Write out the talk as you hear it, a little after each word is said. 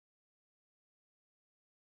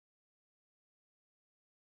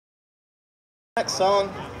Next song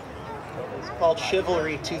is called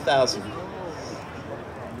Chivalry 2000.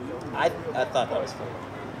 I thought that was fun.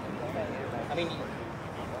 I mean,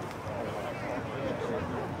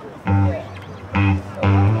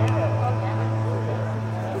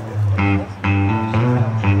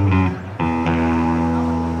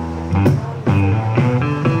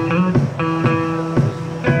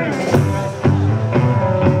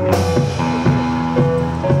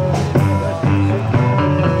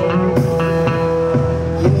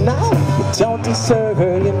 don't deserve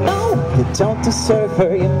her, you know. You don't deserve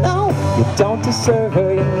her, you know. You don't deserve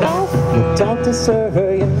her, you know. You don't deserve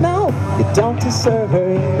her, you know. You don't deserve her,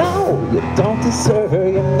 you know. You don't deserve her,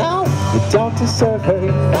 you know. You don't deserve her,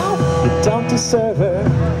 you know. You don't deserve her.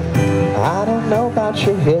 I don't know about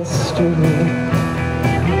your history.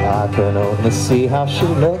 I can only see how she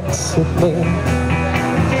looks at me.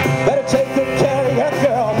 Better take good care of your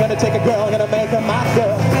girl. I'm gonna take a girl, I'm gonna make her my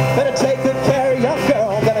girl. Better take good care of your girl.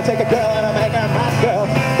 I'm gonna take a girl and I'm make her my girl.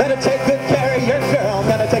 Better take good care of your girl. I'm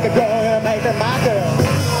gonna take a girl and I'm make her my girl.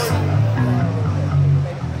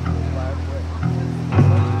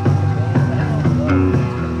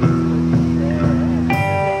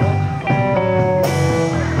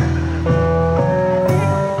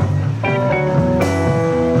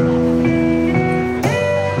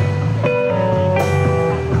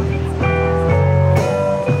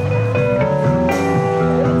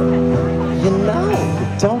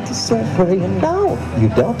 Don't deserve her, you know. You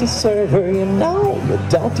don't deserve her, you know. You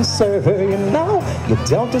don't deserve her, you know. You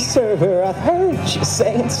don't deserve her. I've heard you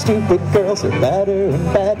saying stupid girls are better in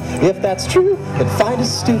bed. If that's true, then find a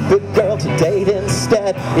stupid girl to date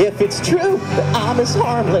instead. If it's true that I'm as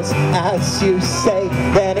harmless as you say,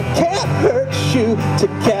 then it can't hurt you to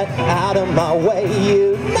get out of my way.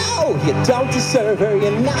 You know you don't deserve her,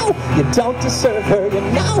 you know. You don't deserve her, you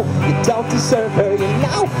know. You don't deserve her, you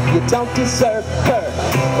know. You don't deserve her.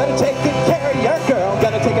 Better take good care of your girl. I'm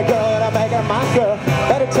gonna take a girl and I'll make her my girl.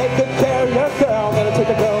 Better take good care of your girl. I'm gonna take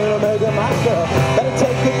a girl and I'll make her my girl. Better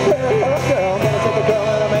take good care of your girl. I'm gonna take a girl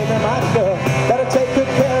and I'll make her my girl. Better take good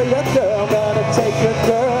care of your girl. I'm gonna take your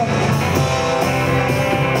girl.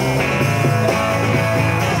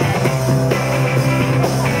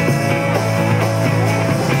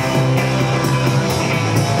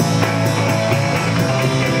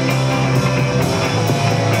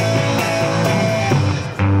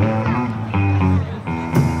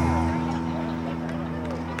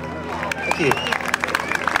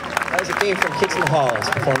 That was a theme from Kids in the Hall as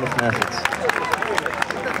performed with Mathletes.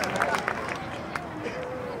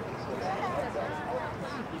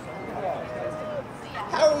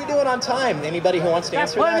 How are we doing on time? Anybody who wants to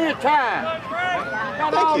answer that? Plenty of time.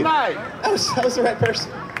 Got all night. That was the right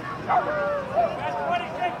person.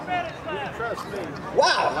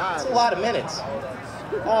 Wow, that's a lot of minutes.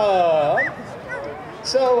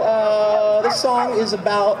 This song is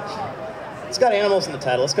about, it's got animals in the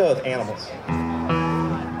title. Let's go with animals.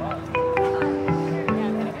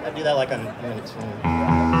 I do that like on minute 2.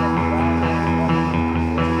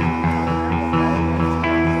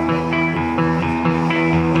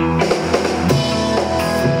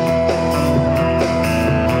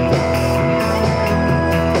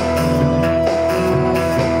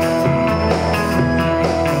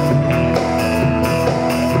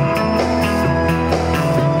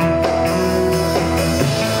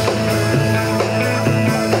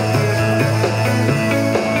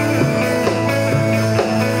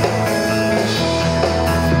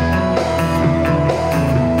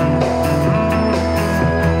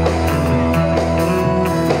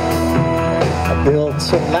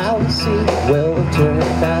 Built a lousy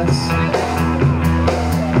wilderness.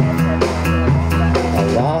 I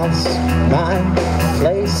lost my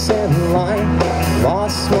place in line,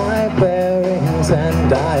 lost my bearings,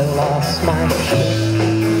 and I lost my shit.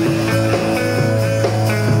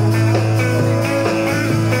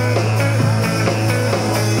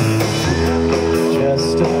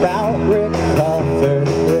 Just about recovered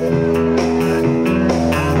it.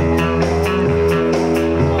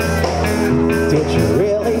 Did you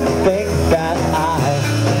really think that I'd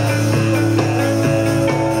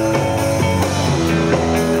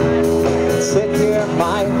sit here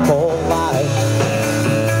my whole life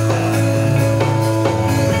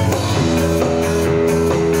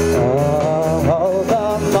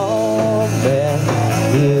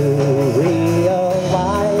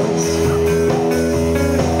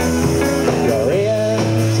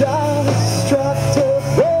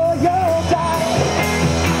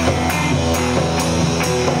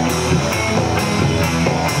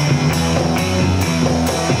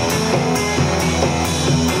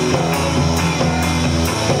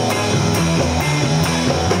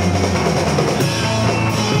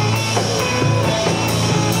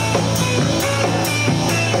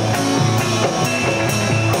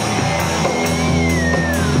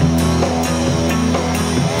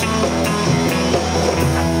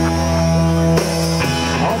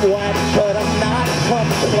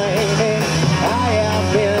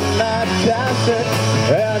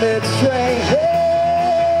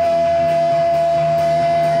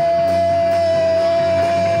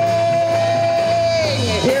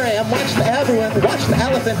Everyone watch the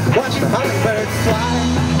elephant, watch the hummingbird fly.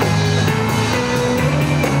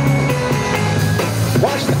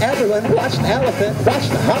 Everyone watch the elephant, watch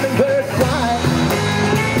the hummingbird fly.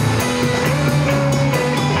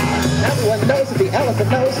 Everyone knows that the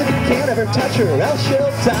elephant knows that you can't ever touch her or else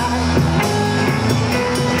she'll die.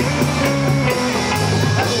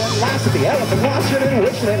 Everyone laughs at the elephant, watching and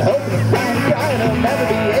wishing and hoping and crying and crying. He'll never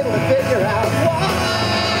be